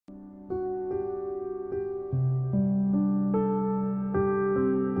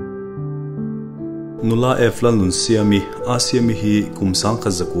Nula Lalnunsiami Asiami hi kumsang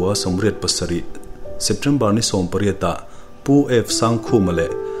khazakua somriat pasari September ni sompariata pu sang khumale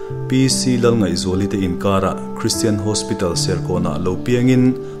PC lalngai zolite inkara Christian Hospital serkona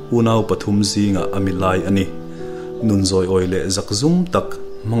lopiangin unau pathum zinga amilai ani nunzoi oile zakzum tak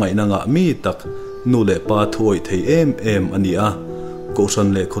mangai nanga mi tak nule pa thoi thei em ani a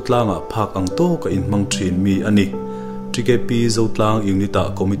kosan le khotlanga phak ang to ka in mangthin mi ani TKP zotlang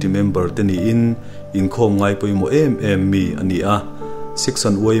unita committee member teni in khom ngai poimo em mi ani a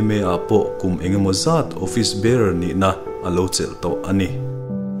section oi me apo kum engemo zat office bearer ni na alo chel to ani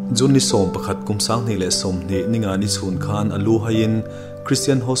Juni som pakhat kumsang ni le som ni ninga ni chhun khan alu hain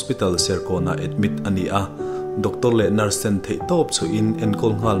Christian Hospital serkona admit ani a doctor le nurse ten thei top chu in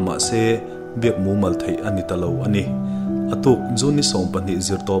enkol ngal ma se biak mu mal thei ani talo ani atuk Juni som pani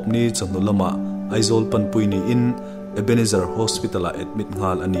zir top ni chanulama aizol panpui ni in Ebenezer Hospital admit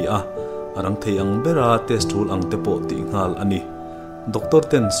ngal ani a arang thei ang bera test rule ang tepo ti ngal ani doctor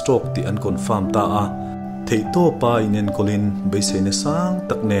ten stroke ti an confirm ta a thei to pa inen kolin beisene sang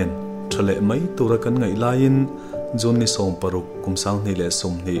taknen thale mai turakan ngai lain Juni som paruk kumsang ni le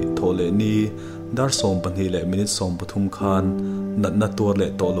som ni thole ni dar som pani le minute som pathum khan na tur le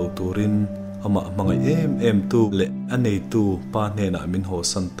to lo turin ama mangai em tu le anei tu pa ne na min ho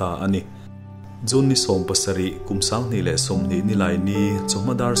santa ani Juni som pasari kumsang ni le som ni nilai ni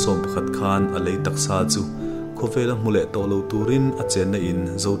chomadar som pakhat khan alei taksa chu khovela mule to lo turin achen na in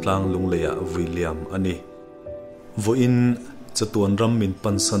zotlang lungleya William ani voin chatuan ram min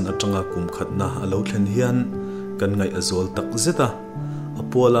pansan atanga kum khatna alo thlen hian kan ngai azol tak zeta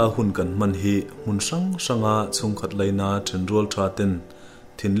apola hun kan man hi mun sanga chung khat laina thenrol thaten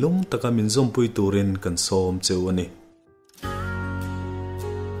thinlung taka min zom pui turin kan som cheu ani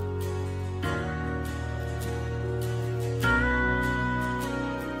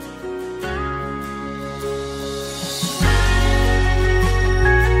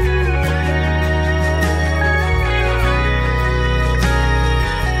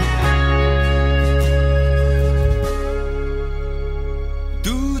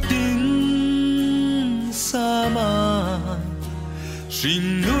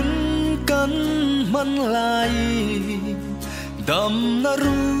Sinh nun kan man lai dam na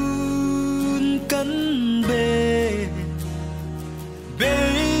run kan be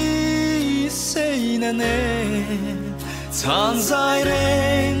say na ne chan zai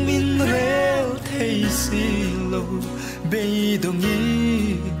reng min rel thei si lo be dong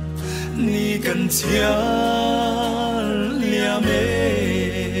ni kan chia lia me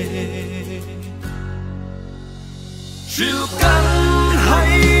Chịu cắn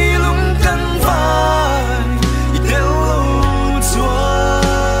hay lung cắn vai đeo lâu chúa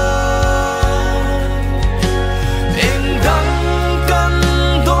em đắng cắn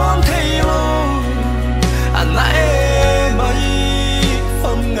đón thấy lâu anh lại mây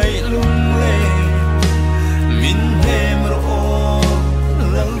phong ngày lung lên min em rõ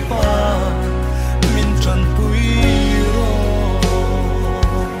lăng pa min trần bụi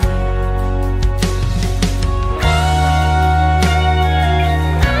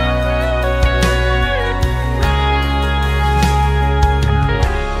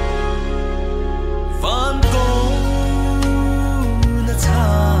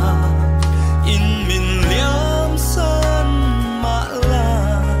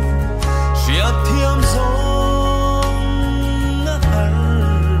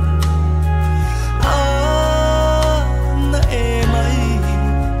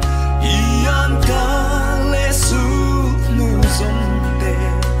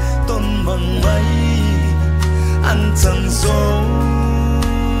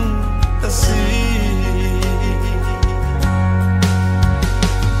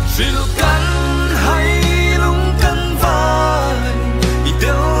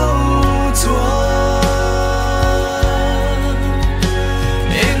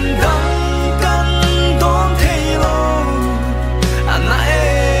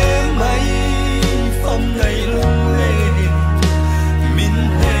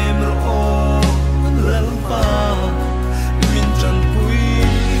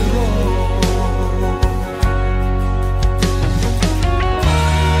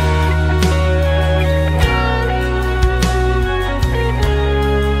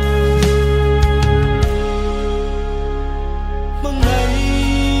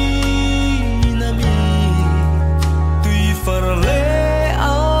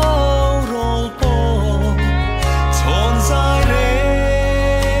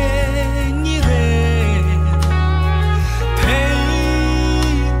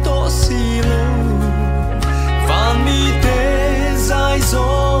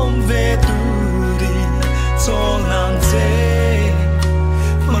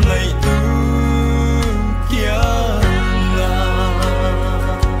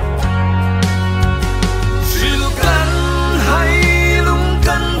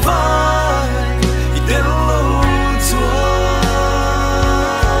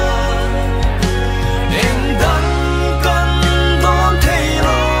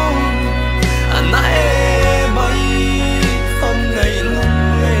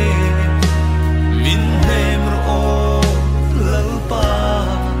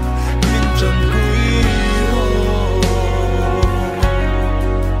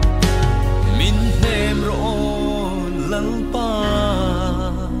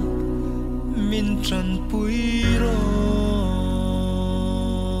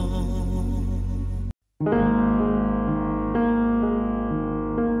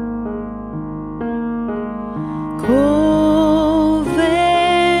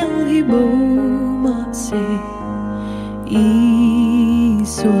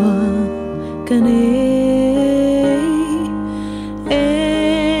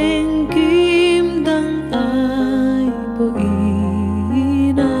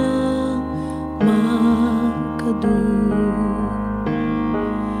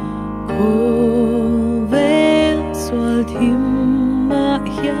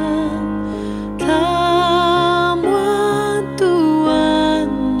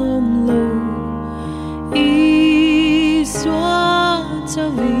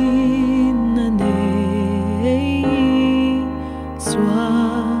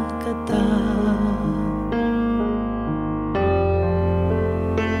kata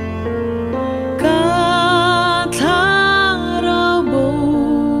kathara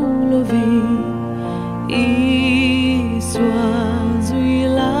bolovi iswa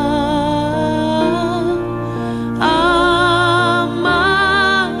zuila ama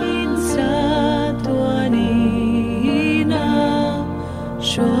insa tuanina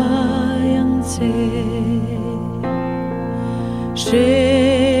shwayang se she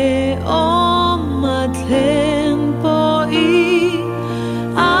omat len po I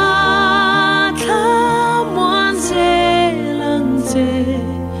athamwan se lang se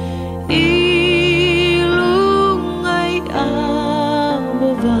ilungai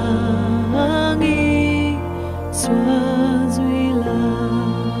abavangi swazuila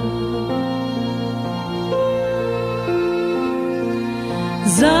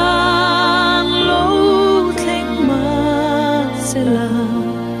zan lo thleng ma sela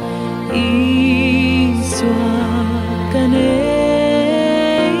iswa kane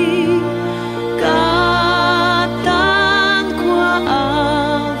katan kwa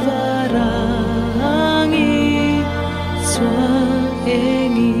avarangi swa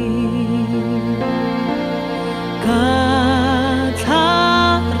engi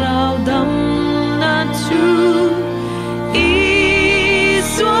katharau dam na chu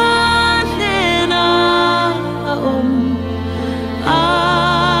iswa nena om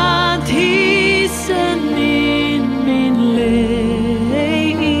athi senin min lei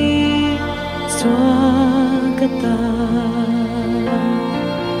swagata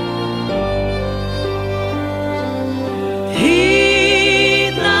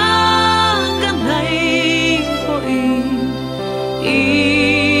hinang ganai poi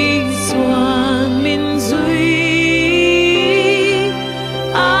iswan min zui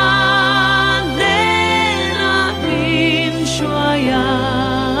anena min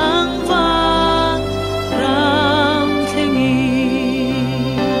shwayang van ram thengi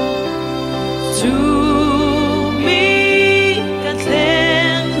tu mi ka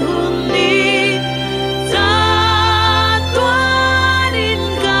thlen hun ni ta tuan in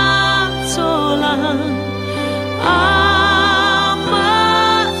kap solang ama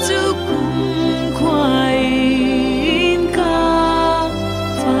tu kum kwai in ka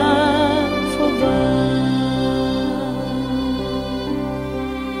fa for va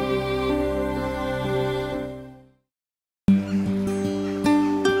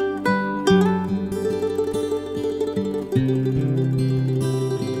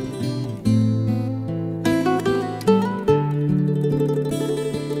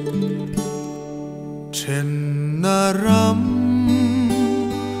Chen naram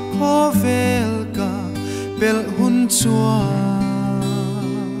kho vel ka bel hun chua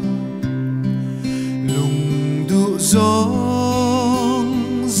lung du zong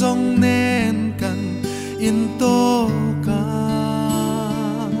zong nen kan in to ka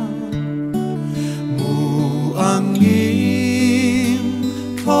mu angin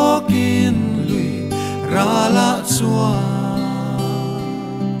kho kin lui ra la chua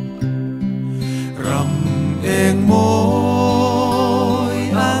ram eng moi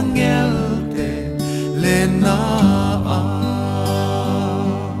angel te lena a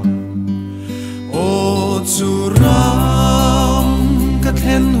o chu ram ka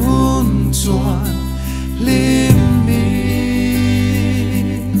thlen hun chuan lim mi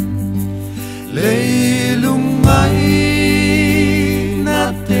leilung mai na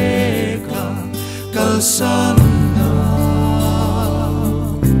te ka kal san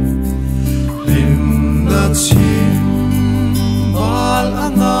chim bal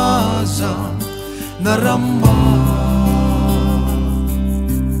angaza naramba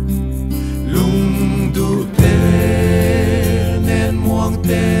lung du te nen muang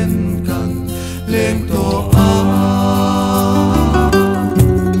ten kan lem to a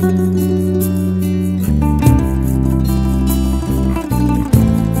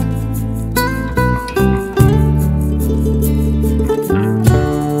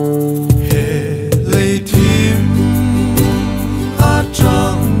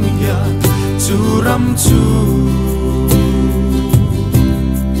ram chu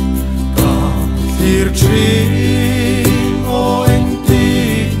ka thir tri o en ti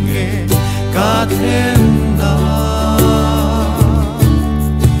nge ka then na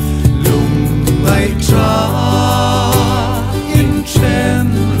lung mai tra in chen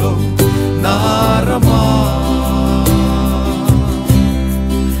lo na rama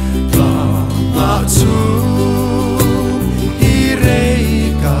ka chu